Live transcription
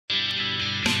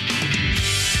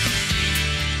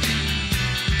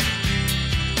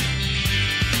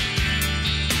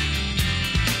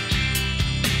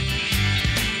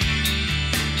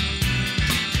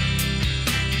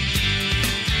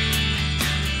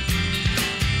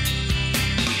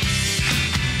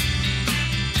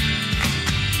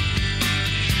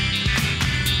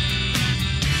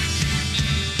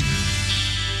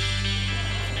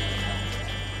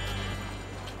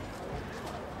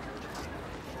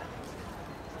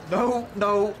No,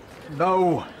 no,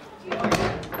 no.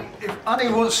 If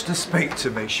Annie wants to speak to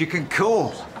me, she can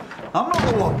call. I'm not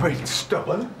the one being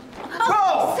stubborn.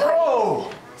 Oh, sorry.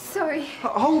 Oh! Sorry.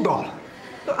 Hold on.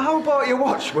 How about your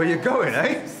watch? Where you going,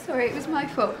 eh? Sorry, it was my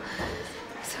fault.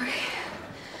 Sorry.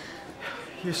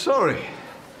 You're sorry?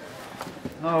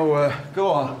 Oh, go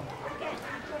on.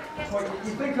 What,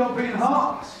 you think I'm being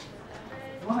heartless?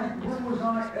 Like, when was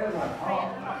I ever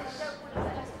heartless?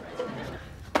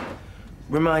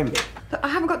 Remind me. Look, I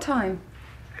haven't got time.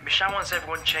 Michelle wants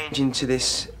everyone changing to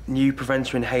this new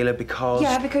preventer inhaler because...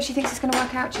 Yeah, because she thinks it's going to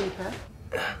work out cheaper.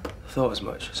 Thought as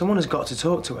much. Someone has got to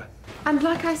talk to her. And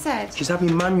like I said... She's had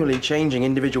me manually changing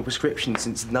individual prescriptions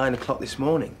since 9 o'clock this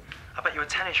morning. I bet you a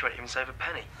tenner she won't even save a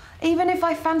penny. Even if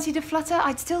I fancied a flutter,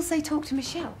 I'd still say talk to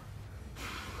Michelle.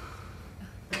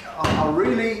 I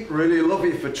really, really love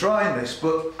you for trying this,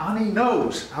 but Annie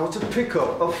knows how to pick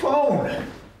up a phone.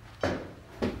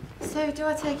 So, do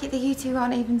I take it that you two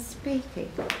aren't even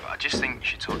speaking? I just think you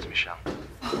should talk to Michelle.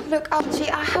 Oh, look, Archie,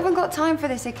 I haven't got time for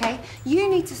this, OK? You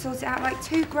need to sort it out like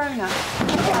two grown-ups.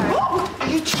 Are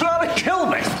you trying to kill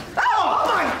me? Oh,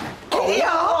 my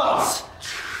God!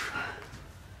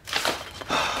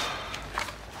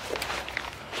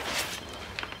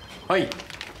 Oi,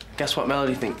 guess what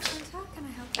Melody thinks?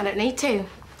 I don't need to.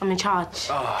 I'm in charge.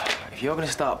 Oh, if you're going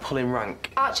to start pulling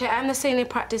rank... Archie, I'm the senior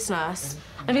practice nurse.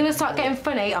 If you're going to start getting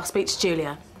funny, I'll speak to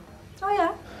Julia. Oh,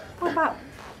 yeah? What about?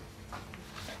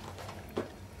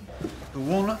 The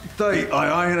one day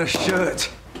I iron a shirt.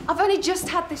 I've only just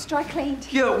had this dry cleaned.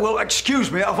 Yeah, well,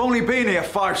 excuse me, I've only been here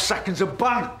 5 seconds and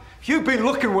bang! You've been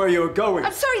looking where you were going.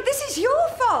 I'm sorry, this is your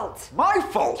fault. My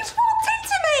fault? You walked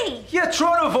into me! You're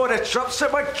trying to avoid a trap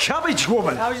set by Cabbage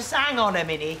Woman. Oh, just hang on a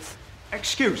minute.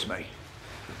 Excuse me.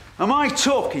 Am I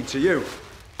talking to you?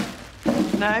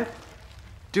 No.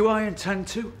 Do I intend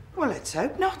to? Well, let's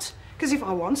hope not. Because if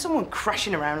I want someone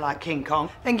crashing around like King Kong,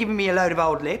 then giving me a load of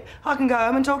old lip, I can go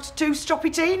home and talk to 2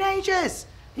 stroppy teenagers.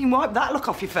 You can wipe that look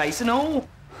off your face and all.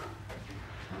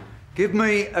 Give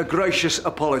me a gracious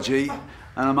apology and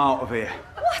I'm out of here.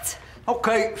 What?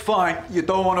 OK, fine. You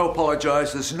don't want to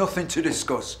apologise. There's nothing to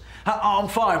discuss. I'm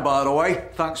fine, by the way.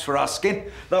 Thanks for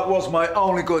asking. That was my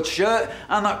only good shirt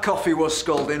and that coffee was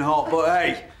scalding hot. But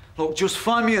hey, look, just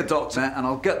find me a doctor and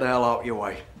I'll get the hell out of your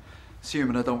way.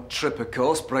 Assuming I don't trip, of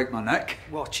course, break my neck.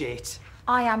 Watch it.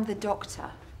 I am the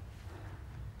doctor.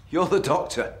 You're the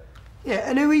doctor? Yeah,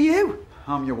 and who are you?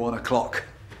 I'm your 1 o'clock.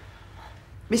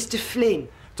 Mr. Flynn.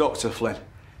 Dr. Flynn.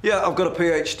 Yeah, I've got a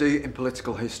PhD in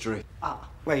political history. Ah,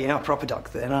 well, you're not a proper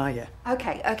doctor then, are you?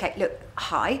 OK, look,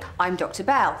 hi, I'm Dr.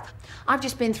 Bell. I've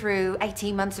just been through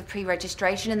 18 months of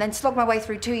pre-registration and then slogged my way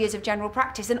through 2 years of general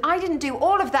practice, and I didn't do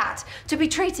all of that to be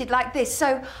treated like this,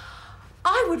 so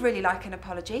I would really like an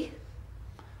apology.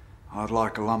 I'd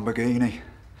like a Lamborghini.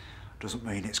 Doesn't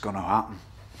mean it's going to happen.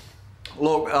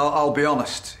 Look, I'll be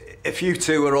honest. If you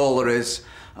two are all there is,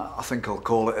 I think I'll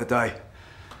call it a day.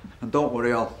 And don't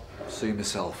worry, I'll see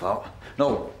myself out.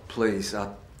 No, please,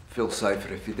 I'd feel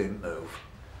safer if you didn't move.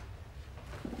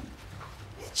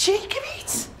 Cheek of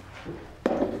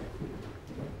it.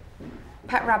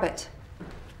 Pet rabbit.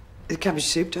 The cabbage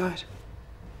soup died.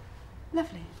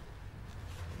 Lovely.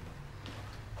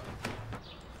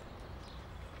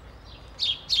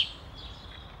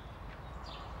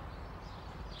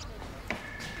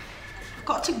 I've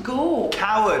got to go.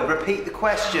 Coward, repeat the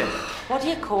question. What do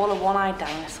you call a one-eyed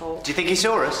dinosaur? Do you think he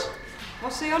saw us?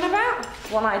 What's he on about?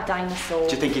 One-eyed dinosaur.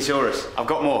 Do you think he saw us? I've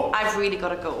got more. I've really got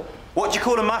to go. What do you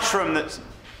call a mushroom that's...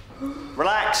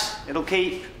 Relax, it'll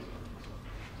keep.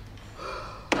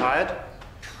 Tired?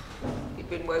 You've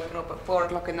been woken up at 4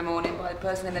 o'clock in the morning by the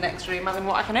person in the next room having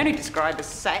what I can only describe as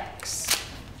sex.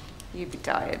 You'd be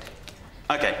tired.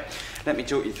 Okay, let me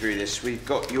talk you through this. We've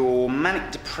got your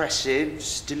manic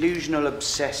depressives, delusional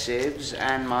obsessives,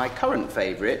 and my current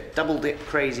favourite, double dip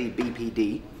crazy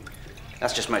BPD.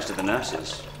 That's just most of the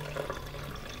nurses.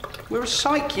 We're a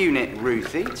psych unit,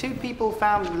 Ruthie. 2 people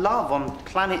found love on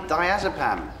planet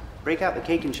diazepam. Break out the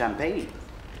cake and champagne.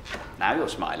 Now you're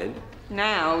smiling.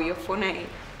 Now you're funny.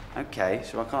 Okay,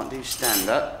 so I can't do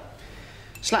stand-up.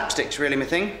 Slapstick's really my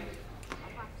thing.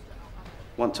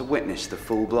 Want to witness the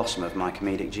full blossom of my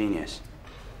comedic genius.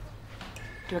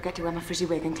 Do I get to wear my frizzy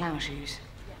wig and clown shoes?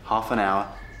 Half an hour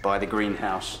by the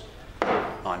greenhouse.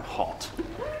 I'm hot.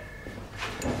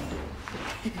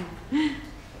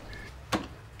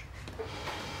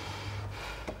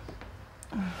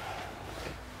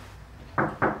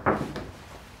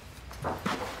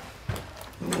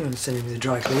 You won't send him the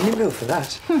dry cleaning bill for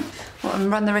that. Well,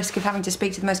 and run the risk of having to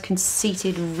speak to the most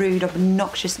conceited, rude,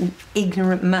 obnoxious and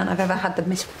ignorant man I've ever had the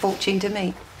misfortune to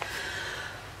meet.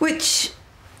 Which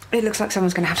It looks like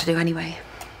someone's going to have to do anyway.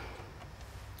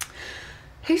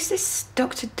 Who's this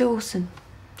Dr. Dawson?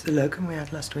 It's the locum we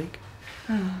had last week.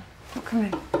 Oh, not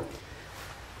coming.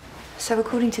 So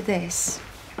according to this,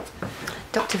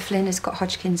 Dr. Flynn has got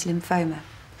Hodgkin's lymphoma.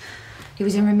 He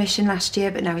was in remission last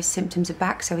year, but now his symptoms are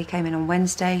back, so he came in on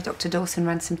Wednesday. Dr. Dawson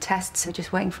ran some tests, so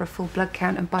just waiting for a full blood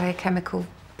count and biochemical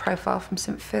profile from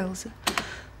St. Phil's.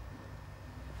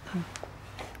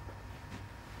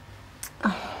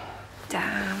 Oh,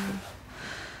 damn.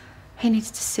 He needs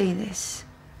to see this.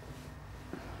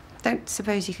 Don't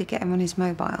suppose you could get him on his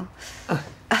mobile?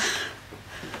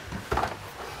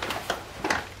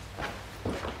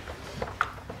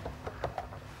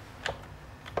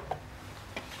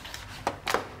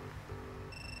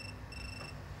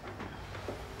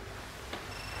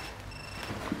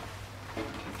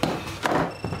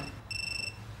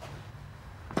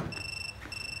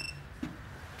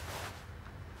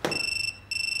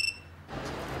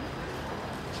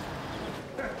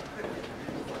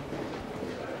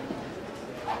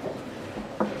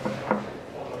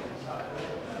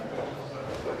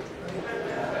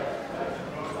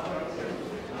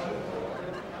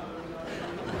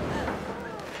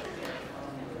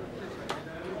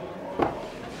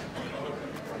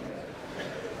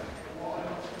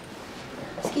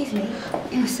 Excuse me.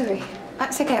 Oh, sorry.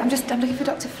 That's okay. I'm looking for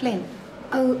Dr. Flynn.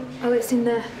 Oh, it's in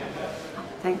there. Oh,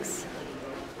 thanks.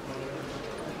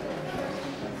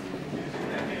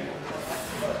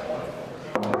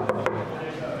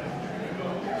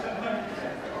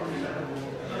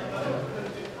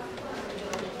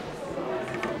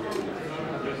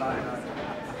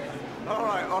 All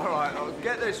right. I'll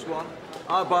get this one.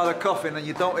 I buy the coffin, and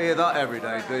you don't hear that every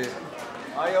day, do you?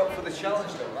 Are you up for the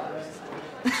challenge, though, lads?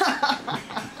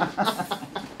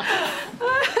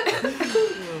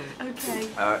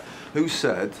 Okay. Who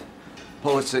said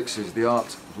politics is the art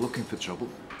of looking for trouble,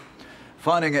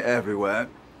 finding it everywhere,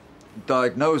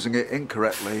 diagnosing it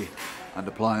incorrectly, and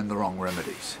applying the wrong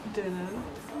remedies? Dunno.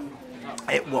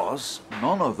 It was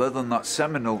none other than that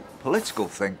seminal political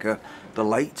thinker, the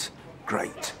late,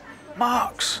 great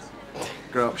Marx.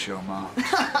 Grow up, show Marx.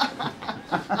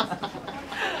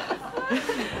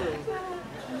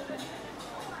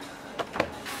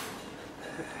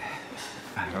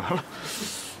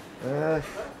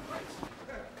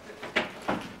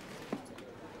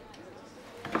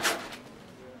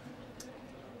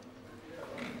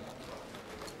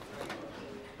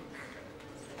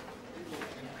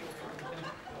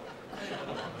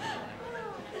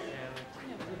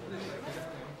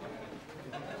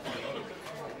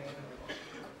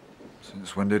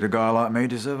 Since when did a guy like me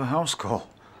deserve a house call?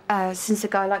 Since a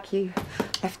guy like you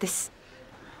left this...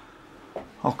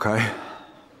 OK.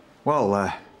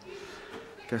 Well,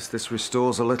 guess this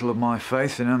restores a little of my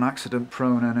faith in an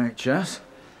accident-prone NHS.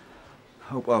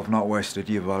 Hope I've not wasted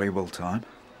your valuable time.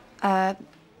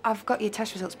 I've got your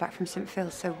test results back from St.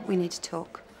 Phil's, so we need to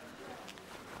talk.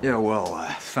 Yeah, well,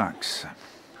 thanks.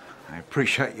 I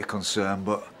appreciate your concern,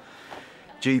 but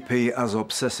GP as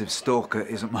obsessive stalker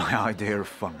isn't my idea of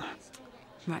fun.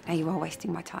 Right, now you are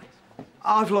wasting my time.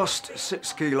 I've lost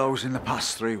 6 kilos in the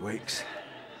past 3 weeks.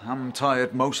 I'm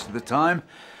tired most of the time,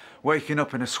 waking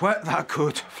up in a sweat that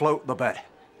could float the bed.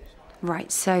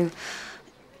 Right, so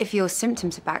if your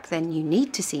symptoms are back, then you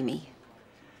need to see me.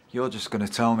 You're just going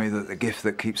to tell me that the gift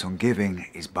that keeps on giving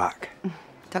is back.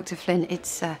 Dr. Flynn,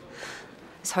 it's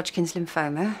Hodgkin's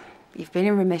lymphoma. You've been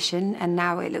in remission, and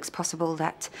now it looks possible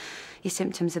that your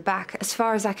symptoms are back. As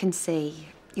far as I can see,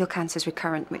 your cancer's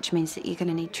recurrent, which means that you're going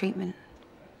to need treatment.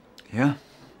 Yeah?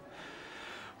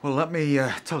 Well, let me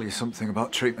tell you something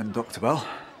about treatment, Dr. Bell.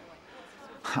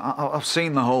 I've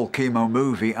seen the whole chemo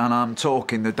movie, and I'm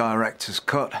talking the director's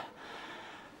cut.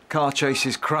 Car chase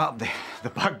is crap, the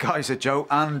bad guy's a joke,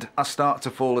 and I start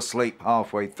to fall asleep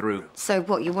halfway through. So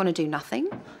what, you want to do nothing?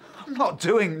 I'm not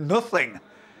doing nothing.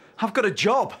 I've got a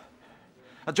job.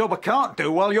 A job I can't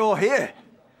do while you're here.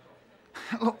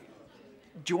 Look,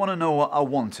 do you want to know what I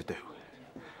want to do?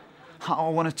 I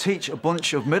want to teach a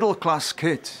bunch of middle-class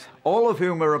kids, all of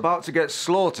whom are about to get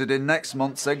slaughtered in next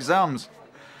month's exams.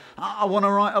 I want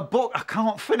to write a book I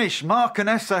can't finish, mark an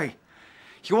essay.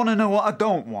 You want to know what I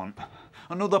don't want?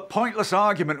 Another pointless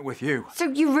argument with you. So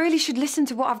you really should listen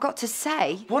to what I've got to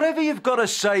say. Whatever you've got to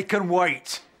say can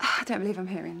wait. I don't believe I'm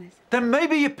hearing this. Then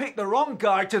maybe you picked the wrong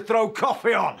guy to throw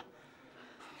coffee on.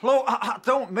 Look, I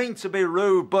don't mean to be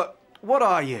rude, but what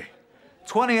are you?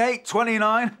 28,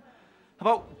 29?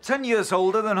 About 10 years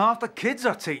older than half the kids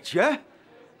I teach, yeah?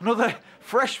 Another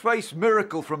fresh-faced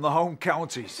miracle from the home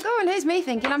counties. Oh, and here's me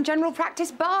thinking I'm general practice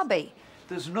Barbie.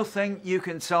 There's nothing you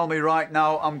can tell me right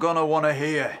now I'm gonna want to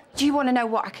hear. Do you want to know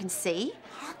what I can see?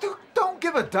 Don't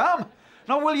give a damn.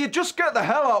 Now, will you just get the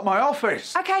hell out of my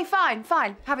office? OK, fine,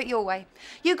 fine. Have it your way.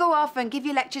 You go off and give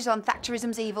your lectures on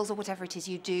Thatcherism's evils or whatever it is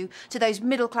you do to those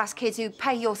middle-class kids who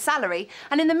pay your salary,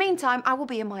 and in the meantime, I will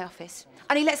be in my office.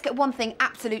 Only let's get one thing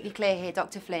absolutely clear here,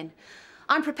 Dr. Flynn.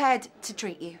 I'm prepared to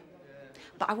treat you,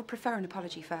 but I would prefer an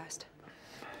apology first.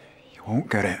 You won't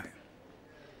get it.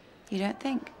 You don't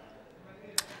think?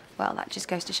 Well, that just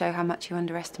goes to show how much you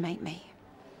underestimate me.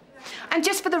 And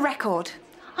just for the record,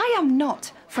 I am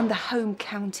not from the home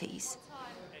counties.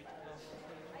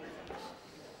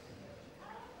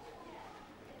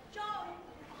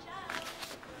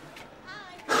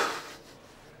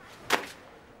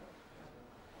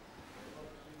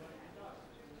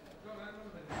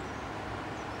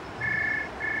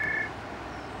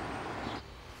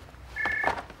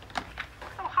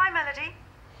 Oh, hi, Melody.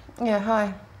 Yeah,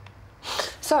 hi.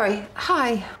 Sorry,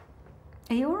 hi.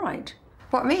 Are you all right?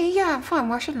 What, me? Yeah, I'm fine.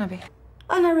 Why shouldn't I be?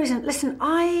 Oh, no reason. Listen,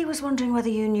 I was wondering whether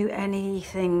you knew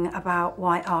anything about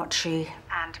why Archie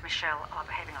and Michelle are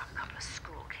behaving like a couple of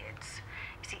school kids.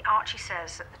 You see, Archie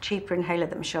says that the cheaper inhaler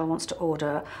that Michelle wants to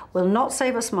order will not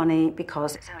save us money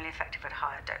because it's only effective at a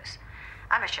higher dose.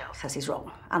 And Michelle says he's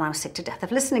wrong, and I'm sick to death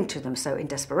of listening to them, so in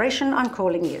desperation, I'm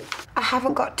calling you. I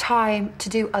haven't got time to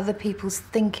do other people's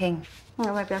thinking.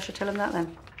 Well, maybe I should tell him that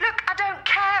then. Look, I don't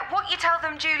care what you tell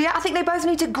them, Julia. I think they both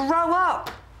need to grow up.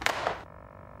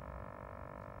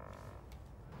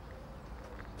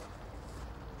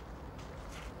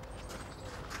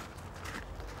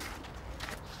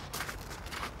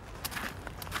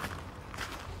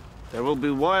 There will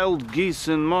be wild geese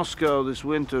in Moscow this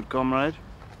winter, comrade.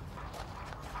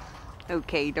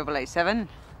 OK, 007.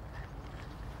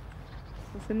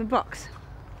 What's in the box?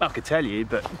 I could tell you,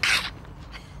 but...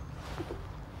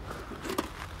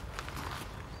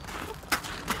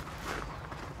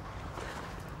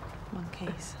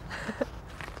 Monkeys.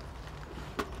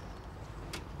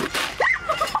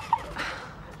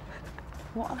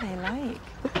 What are they like?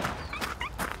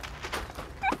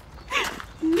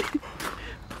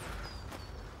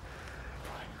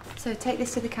 So take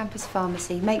this to the campus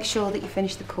pharmacy. Make sure that you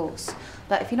finish the course.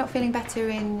 But if you're not feeling better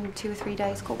in 2 or 3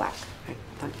 days, call back. Okay,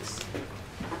 thanks.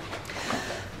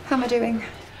 How am I doing?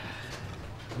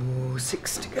 Oh,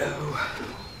 6 to go.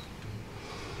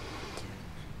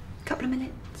 Couple of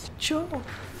minutes. Sure.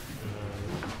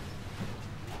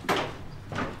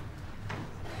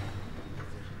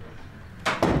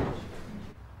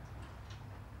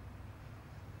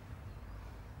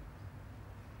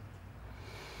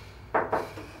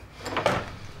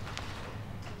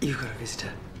 You've got a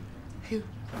visitor. Who?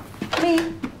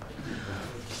 Me.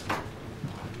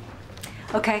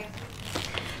 Okay.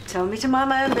 Tell me to mind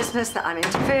my own business that I'm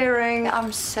interfering.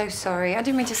 I'm so sorry. I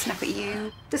didn't mean to snap at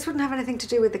you. This wouldn't have anything to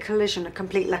do with the collision, a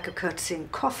complete lack of courtesy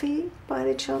and coffee, by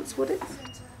any chance, would it?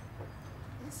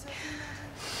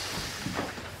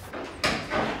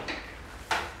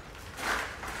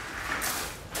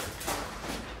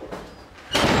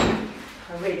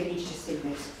 I really need you to see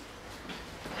this.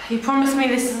 You promised me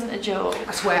this isn't a joke.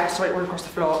 I swear, I saw it all across the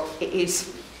floor. It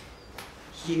is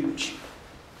huge.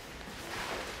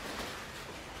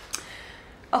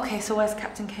 Okay, so where's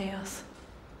Captain Chaos?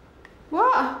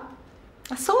 What?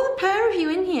 I saw the pair of you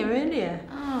in here earlier.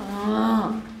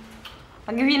 Oh.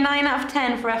 I'll give you 9 out of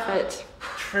 10 for effort.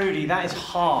 Trudy, that is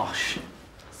harsh.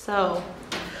 So,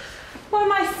 what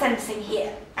am I sensing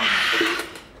here?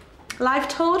 Live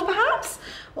toad, perhaps?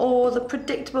 Or the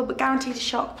predictable but guaranteed to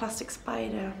shock plastic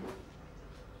spider?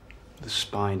 The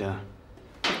spider.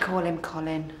 We call him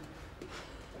Colin.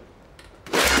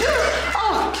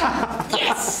 Oh!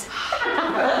 Yes!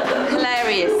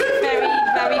 Hilarious. Very,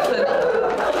 very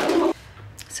funny.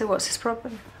 So what's his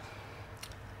problem?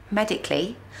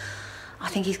 Medically, I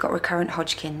think he's got recurrent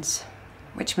Hodgkin's,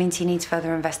 which means he needs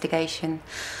further investigation,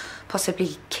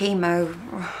 possibly chemo,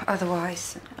 or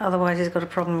otherwise. Otherwise he's got a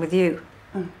problem with you.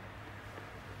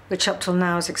 Which up till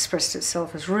now has expressed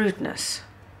itself as rudeness,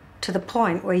 to the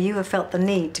point where you have felt the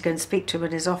need to go and speak to him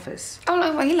in his office. Oh,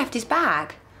 no, well, he left his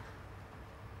bag.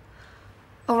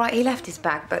 All right, he left his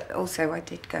bag, but also I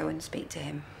did go and speak to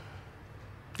him.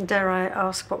 Dare I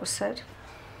ask what was said?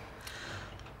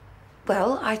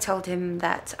 Well, I told him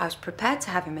that I was prepared to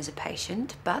have him as a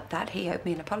patient, but that he owed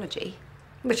me an apology.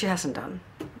 Which he hasn't done.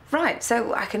 Right,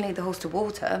 so I can lead the horse to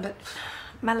water, but...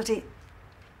 Melody,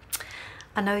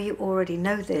 I know you already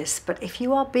know this, but if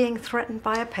you are being threatened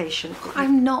by a patient...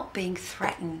 I'm not being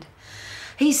threatened.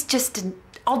 He's just an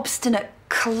obstinate,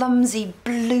 clumsy,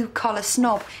 blue-collar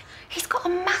snob. He's got a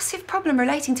massive problem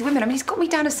relating to women. I mean, he's got me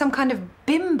down as some kind of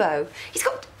bimbo. He's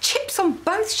got chips on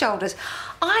both shoulders.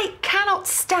 I cannot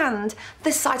stand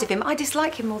the sight of him. I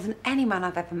dislike him more than any man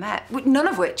I've ever met, none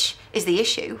of which is the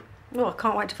issue. Well, I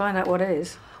can't wait to find out what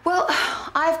is. Well,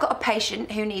 I've got a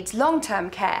patient who needs long-term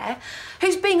care,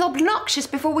 who's being obnoxious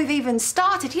before we've even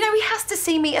started. You know, he has to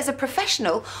see me as a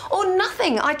professional, or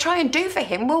nothing I try and do for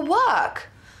him will work.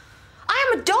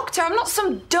 I am a doctor. I'm not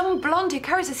some dumb blonde who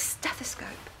carries a stethoscope.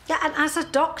 Yeah, and as a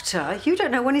doctor, you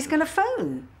don't know when he's going to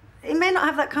phone. He may not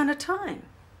have that kind of time.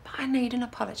 But I need an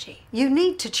apology. You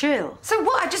need to chill. So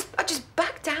what? I just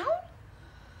back down?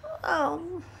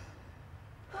 Oh,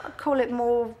 I'd call it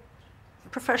more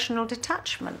professional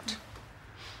detachment.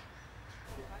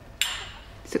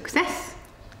 Success.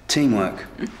 Teamwork.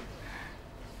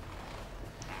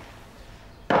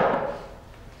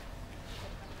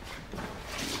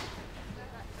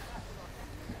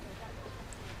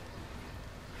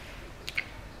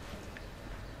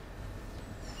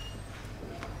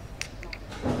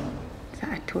 Is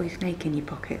that a toy snake in your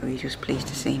pocket, or are you just pleased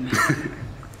to see me?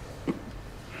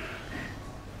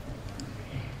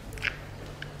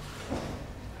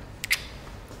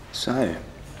 So,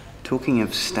 talking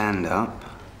of stand-up,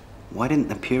 why didn't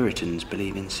the Puritans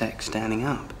believe in sex standing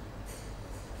up?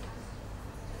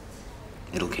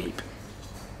 It'll keep.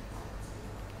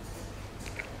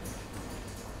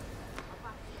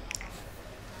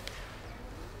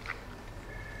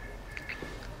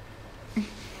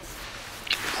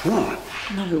 What?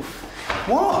 No.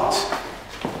 What?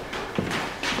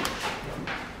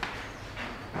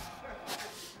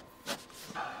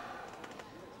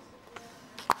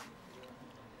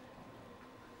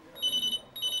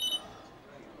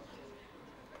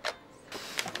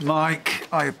 Mike,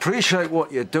 I appreciate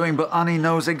what you're doing, but Annie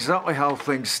knows exactly how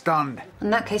things stand.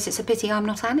 In that case, it's a pity I'm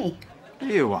not Annie.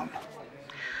 You one.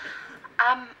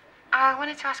 I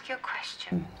wanted to ask you a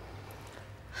question.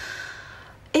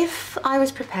 If I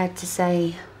was prepared to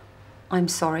say I'm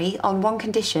sorry on one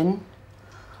condition,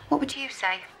 what would you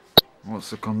say? What's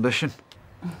the condition?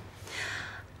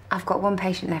 I've got one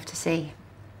patient left to see.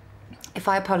 If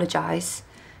I apologise,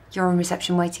 you're on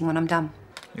reception waiting when I'm done.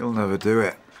 You'll never do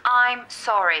it. I'm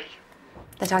sorry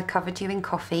that I covered you in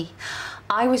coffee.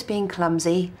 I was being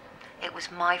clumsy. It was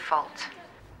my fault.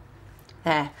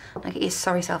 There, now get your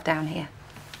sorry self down here.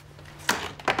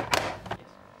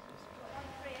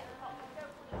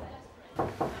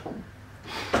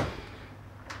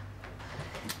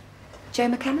 Joe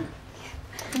McKenna?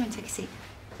 Come and take a seat.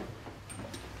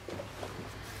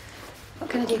 What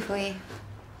can I do for you?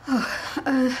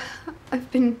 I've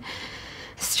been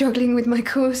struggling with my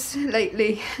course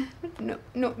lately,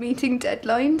 not meeting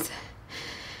deadlines.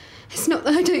 It's not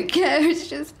that I don't care, it's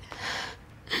just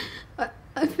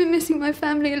I've been missing my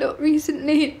family a lot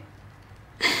recently,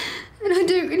 and I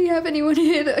don't really have anyone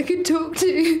here that I can talk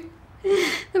to.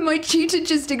 And my tutor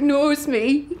just ignores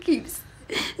me. He keeps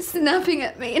snapping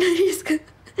at me, and I just go,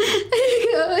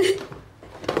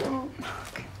 Oh,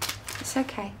 it's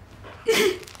okay.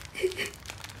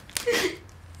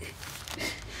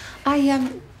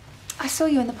 I saw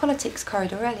you in the politics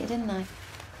corridor earlier, didn't I?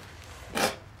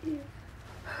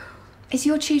 Is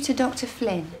your tutor Dr.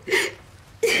 Flynn?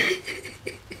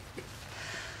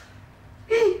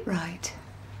 Right.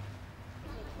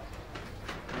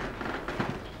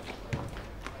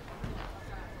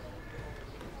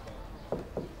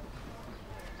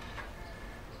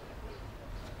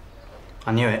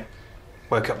 I knew it.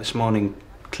 Woke up this morning,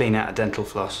 clean out a dental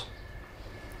floss.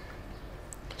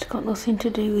 it's got nothing to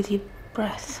do with your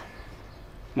breath.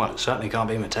 Well, it certainly can't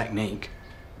be my technique.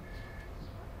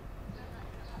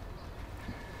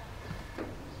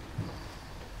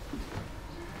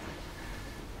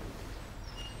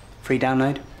 Free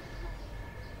download.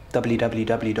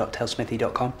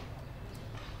 www.tellsmithy.com.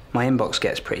 My inbox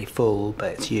gets pretty full,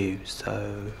 but it's you,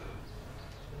 so...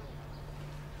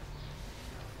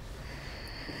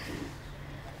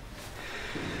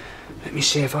 Let me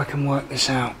see if I can work this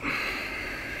out.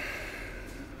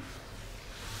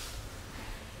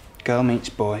 Girl meets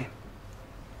boy.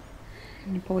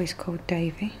 And the boy's called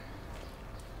Davy.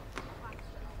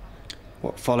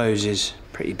 What follows is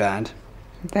pretty bad.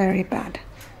 Very bad.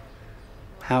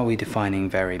 How are we defining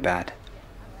very bad?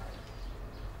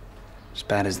 As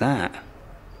bad as that?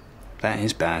 That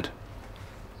is bad.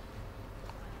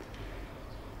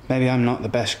 Maybe I'm not the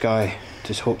best guy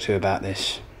to talk to about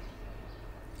this.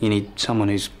 You need someone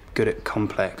who's good at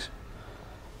complex.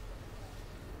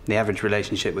 The average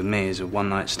relationship with me is a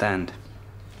one-night stand.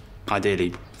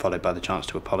 Ideally followed by the chance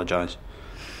to apologise.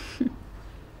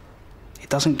 It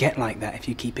doesn't get like that if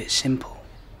you keep it simple.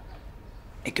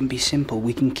 It can be simple.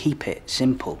 We can keep it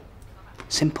simple.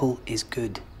 Simple is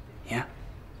good, yeah?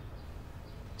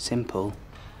 Simple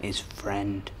is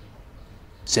friend.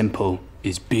 Simple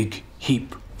is big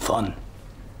heap fun.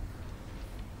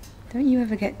 Don't you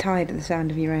ever get tired of the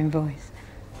sound of your own voice?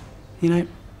 You know,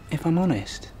 if I'm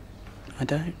honest, I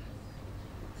don't.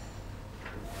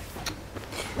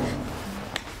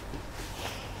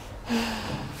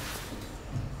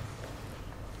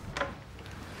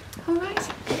 All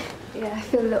right. Yeah, I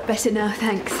feel a lot better now,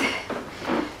 thanks.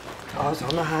 Car's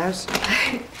on the house.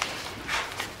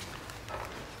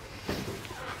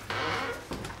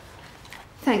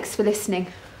 Thanks for listening.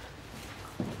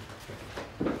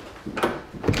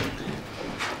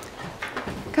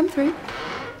 Come through.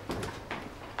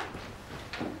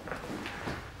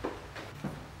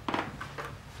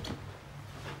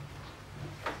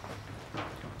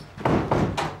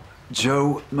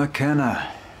 Joe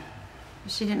McKenna.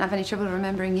 She didn't have any trouble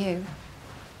remembering you.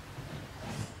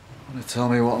 Want to tell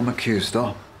me what I'm accused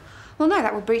of? Well, no,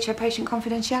 that would breach her patient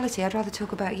confidentiality. I'd rather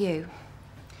talk about you.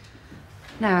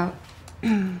 Now,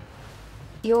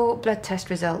 your blood test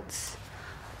results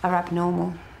are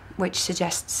abnormal, which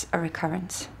suggests a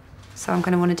recurrence. So I'm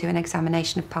going to want to do an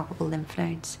examination of palpable lymph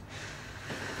nodes.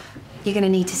 You're going to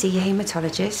need to see your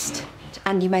haematologist,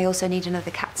 and you may also need another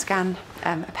CAT scan,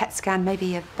 a PET scan,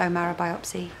 maybe a bone marrow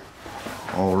biopsy.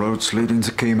 All roads leading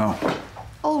to chemo.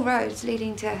 All roads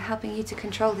leading to helping you to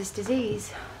control this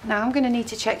disease. Now, I'm going to need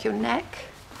to check your neck.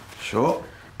 Sure.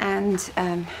 And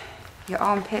your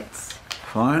armpits.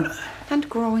 Fine. And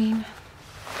groin.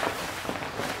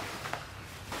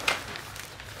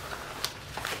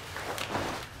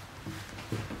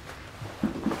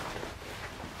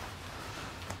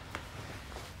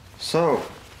 So,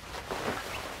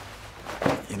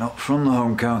 you're not from the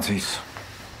home counties?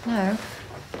 No.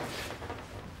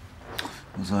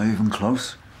 Was I even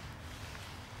close?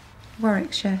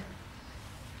 Warwickshire.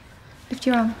 Lift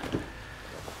your arm.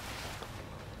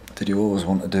 Did you always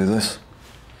want to do this?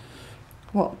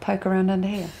 What, poke around under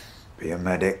here? Be a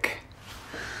medic?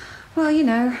 Well, you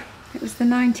know, it was the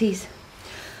 90s.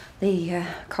 The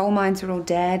coal mines were all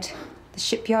dead. The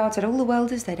shipyards had all the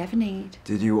welders they'd ever need.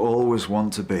 Did you always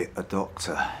want to be a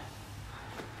doctor?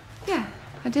 Yeah,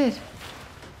 I did.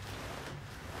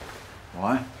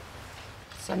 Why?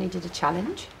 So I needed a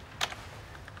challenge.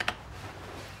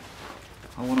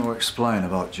 I want to explain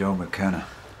about Joe McKenna.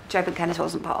 Joe McKenna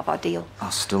wasn't part of our deal.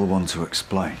 I still want to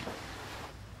explain.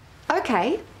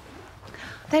 Okay.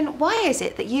 Then why is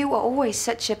it that you are always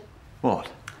such a... What?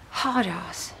 Hard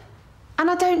ass. And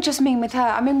I don't just mean with her,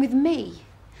 I mean with me.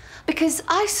 Because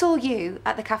I saw you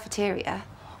at the cafeteria.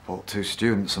 I bought 2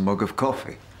 students a mug of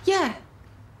coffee. Yeah.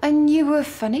 And you were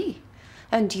funny.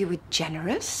 And you were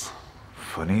generous.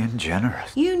 Funny and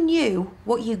generous. You knew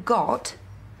what you got.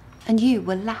 And you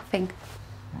were laughing.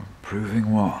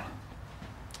 Proving what?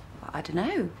 Well, I don't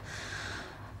know.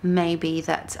 Maybe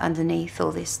that underneath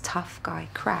all this tough guy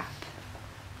crap,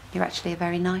 you're actually a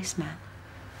very nice man.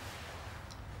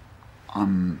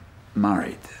 I'm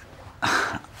married.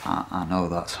 I know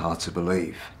that's hard to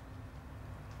believe.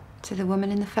 To the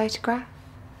woman in the photograph?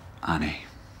 Annie.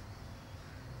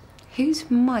 Who's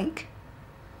Mike?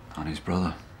 Annie's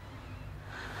brother.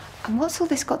 And what's all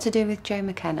this got to do with Joe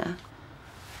McKenna?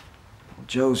 Well,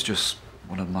 Joe's just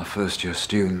one of my first-year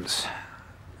students.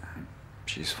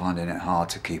 She's finding it hard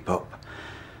to keep up.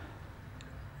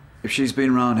 If she's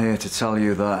been round here to tell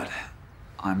you that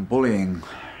I'm bullying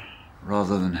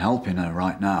rather than helping her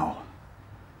right now,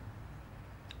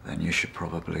 then you should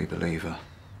probably believe her.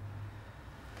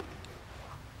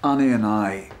 Annie and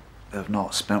I have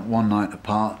not spent one night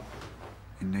apart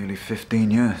in nearly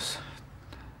 15 years.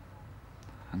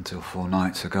 Until 4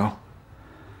 nights ago.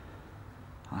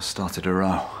 I started a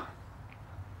row.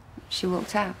 She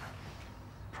walked out.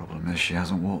 Problem is, she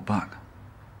hasn't walked back.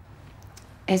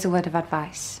 Here's a word of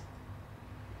advice.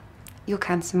 Your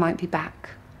cancer might be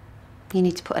back. You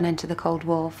need to put an end to the Cold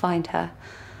War, find her,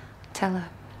 tell her.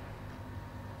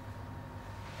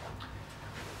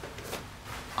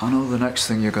 I know the next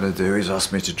thing you're going to do is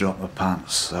ask me to drop my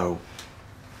pants, so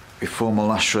before my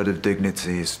last shred of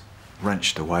dignity is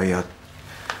wrenched away, I'd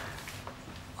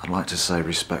like to say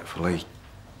respectfully,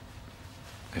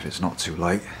 if it's not too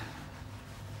late,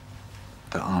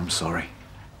 that I'm sorry.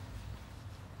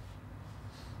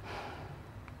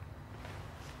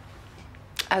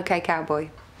 Okay, cowboy.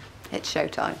 It's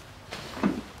showtime.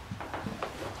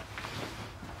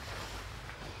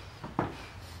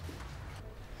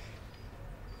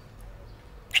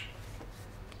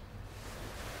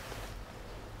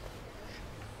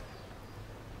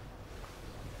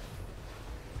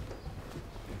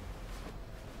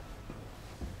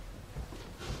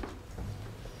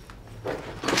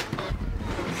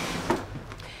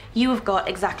 You have got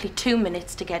exactly 2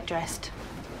 minutes to get dressed.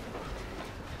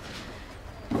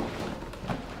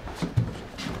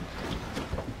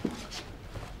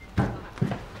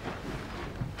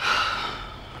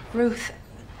 Ruth,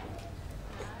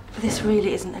 this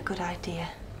really isn't a good idea,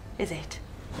 is it?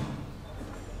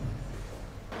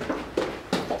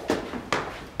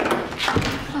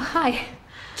 Oh, hi.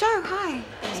 Joe, hi.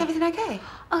 Is everything okay?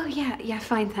 Oh, yeah,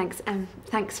 fine, thanks.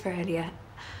 Thanks for earlier.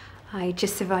 I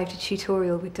just survived a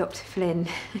tutorial with Dr. Flynn.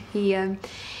 He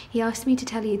asked me to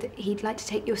tell you that he'd like to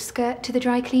take your skirt to the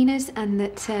dry cleaners and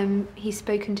that he's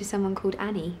spoken to someone called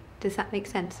Annie. Does that make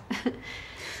sense?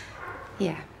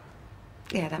 Yeah.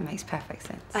 Yeah, that makes perfect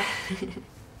sense.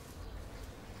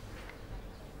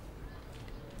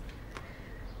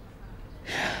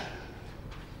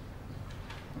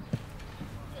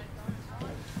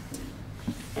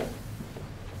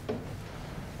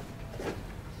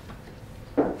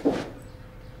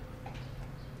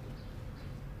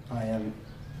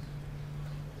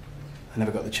 I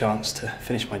never got the chance to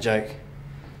finish my joke.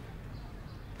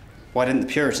 Why didn't the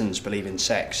Puritans believe in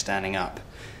sex standing up?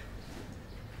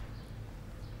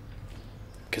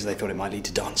 Because they thought it might lead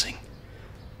to dancing.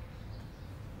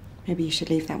 Maybe you should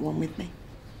leave that one with me.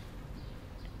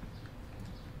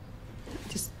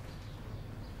 Just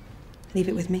leave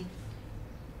it with me.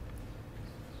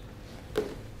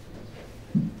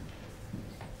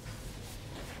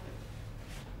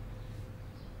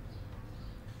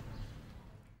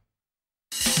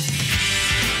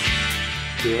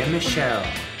 Dear Michelle.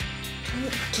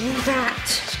 Don't do that.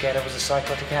 Scared I was a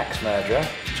psychotic axe murderer?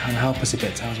 Try and help us a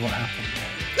bit. Tell us what happened.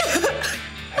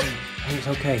 Hey, it's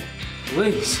okay.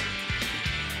 Please.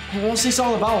 What's this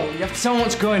all about? You have to tell me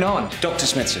what's going on. Dr.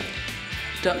 Smithson.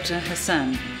 Dr.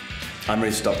 Hassan. I'm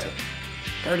Ruth's doctor.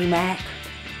 Dirty Mac,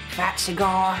 fat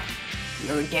cigar,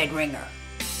 you're a dead ringer.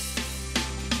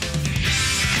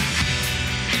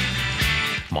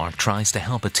 Mark tries to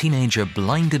help a teenager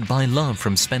blinded by love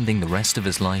from spending the rest of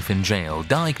his life in jail.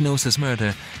 Diagnosis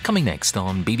murder, coming next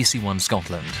on BBC1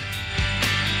 Scotland.